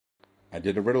I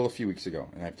did a riddle a few weeks ago,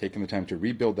 and I've taken the time to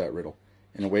rebuild that riddle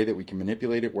in a way that we can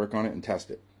manipulate it, work on it, and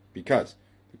test it. Because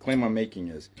the claim I'm making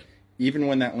is, even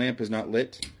when that lamp is not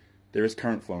lit, there is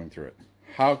current flowing through it.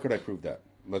 How could I prove that?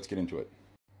 Let's get into it.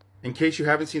 In case you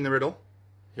haven't seen the riddle,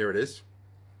 here it is.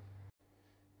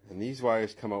 And these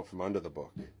wires come out from under the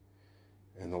book.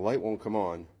 And the light won't come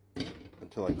on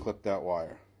until I clip that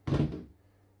wire.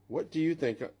 What do you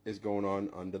think is going on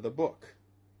under the book?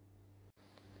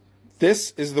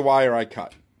 This is the wire I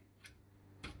cut.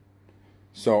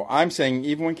 So I'm saying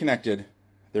even when connected,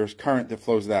 there's current that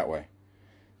flows that way.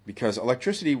 Because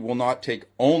electricity will not take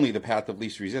only the path of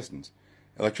least resistance.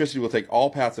 Electricity will take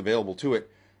all paths available to it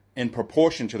in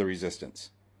proportion to the resistance.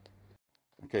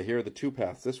 Okay, here are the two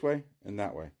paths, this way and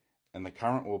that way. And the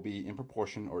current will be in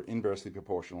proportion or inversely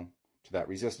proportional to that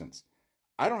resistance.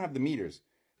 I don't have the meters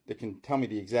that can tell me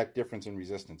the exact difference in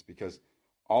resistance because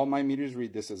all my meters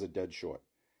read this as a dead short.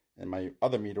 And my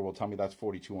other meter will tell me that's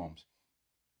 42 ohms.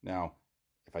 Now,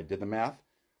 if I did the math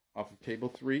off of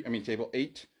table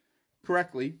 8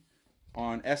 correctly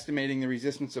on estimating the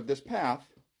resistance of this path,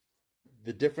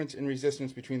 the difference in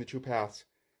resistance between the two paths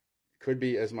could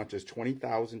be as much as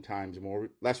 20,000 times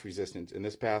less resistance in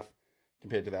this path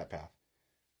compared to that path.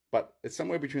 But it's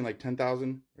somewhere between like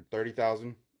 10,000 or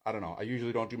 30,000. I don't know. I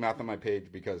usually don't do math on my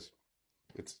page because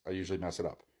I usually mess it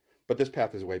up. But this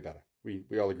path is way better. We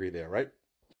all agree there, right?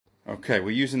 Okay, we're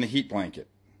using the heat blanket.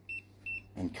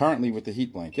 And currently with the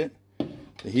heat blanket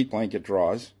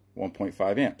draws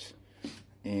 1.5 amps.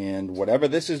 And whatever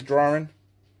this is drawing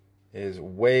is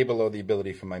way below the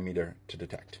ability for my meter to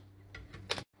detect.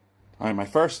 All right, my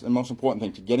first and most important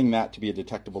thing to getting that to be a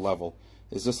detectable level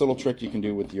is this little trick you can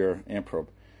do with your amp probe.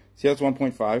 See how it's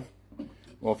 1.5?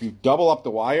 Well, if you double up the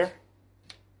wire,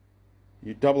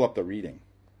 you double up the reading.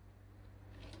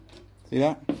 See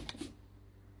that?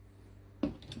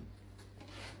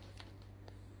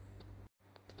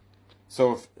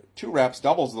 So if 2 wraps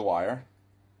doubles the wire,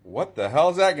 what the hell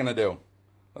is that going to do?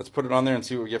 Let's put it on there and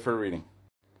see what we get for a reading.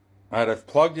 All right, I've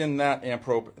plugged in that amp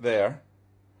probe there,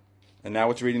 and now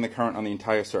it's reading the current on the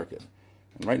entire circuit.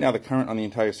 And right now the current on the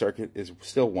entire circuit is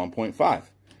still 1.5.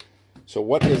 So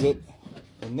what is it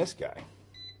in this guy?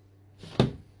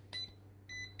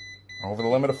 Over the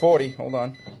limit of 40, hold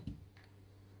on.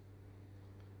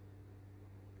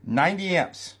 90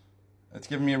 amps. That's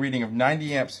giving me a reading of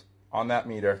 90 amps on that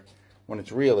meter when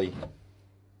it's really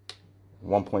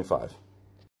 1.5.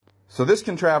 So this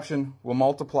contraption will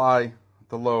multiply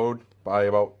the load by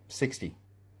about 60.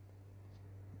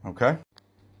 Okay?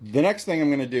 The next thing I'm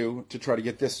going to do to try to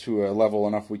get this to a level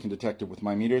enough we can detect it with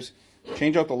my meters,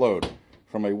 change out the load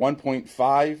from a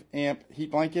 1.5 amp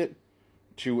heat blanket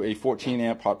to a 14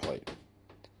 amp hot plate.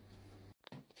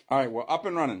 All right, we're up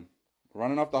and running.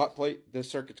 Running off the hot plate. This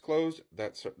circuit's closed.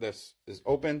 This is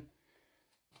open.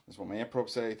 That's what my amp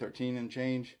probes say, 13 and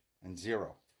change, and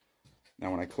 0.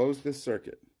 Now when I close this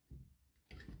circuit,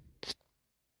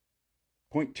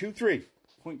 0.23.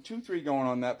 0.23 going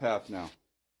on that path now.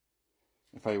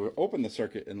 If I were open the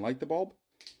circuit and light the bulb,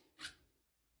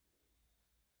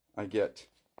 I get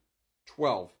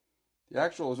 12. The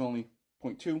actual is only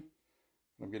 0.2,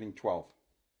 I'm getting 12.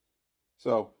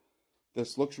 So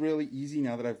this looks really easy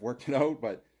now that I've worked it out,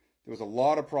 but there was a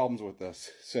lot of problems with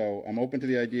this. So I'm open to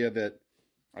the idea that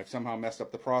I've somehow messed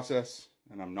up the process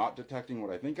and I'm not detecting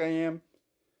what I think I am.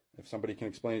 If somebody can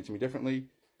explain it to me differently.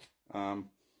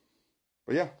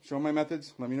 But yeah, show my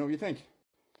methods. Let me know what you think.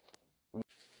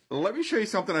 Let me show you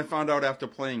something I found out after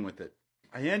playing with it.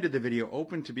 I ended the video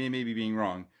open to maybe being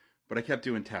wrong, but I kept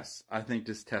doing tests. I think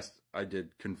this test I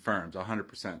did confirms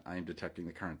 100% I am detecting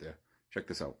the current there. Check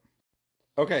this out.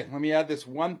 Okay, let me add this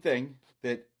one thing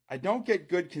that I don't get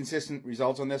good consistent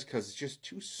results on this because it's just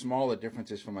too small a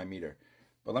differences for my meter.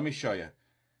 But let me show you.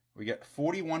 We get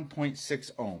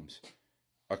 41.6 ohms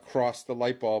across the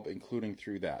light bulb, including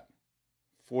through that.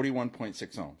 41.6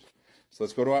 ohms. So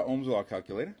let's go to our ohms law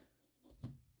calculator.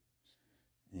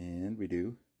 And we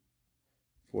do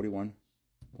 41.6.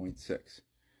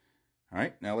 All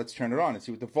right, now let's turn it on and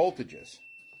see what the voltage is.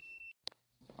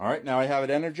 All right, now I have it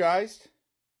energized.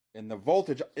 And the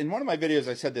voltage, in one of my videos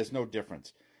I said there's no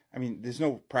difference. I mean, there's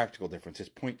no practical difference. It's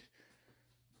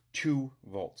 0.2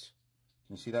 volts.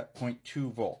 Can you see that?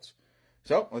 0.2 volts.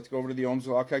 So let's go over to the ohms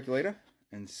law calculator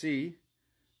and see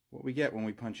what we get when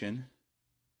we punch in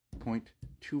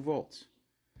 0.2 volts.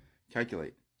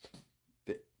 Calculate.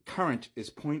 The current is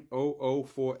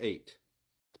 0.0048.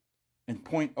 And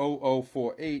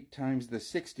 0.0048 times the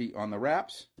 60 on the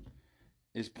wraps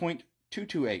is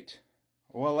 0.228.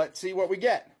 Well, let's see what we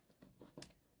get.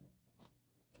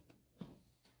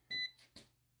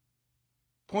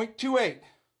 0.28.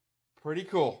 Pretty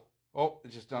cool. Oh,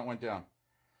 it just went down.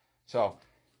 So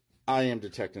I am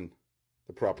detecting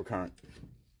the proper current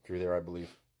through there, I believe.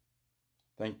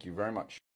 Thank you very much.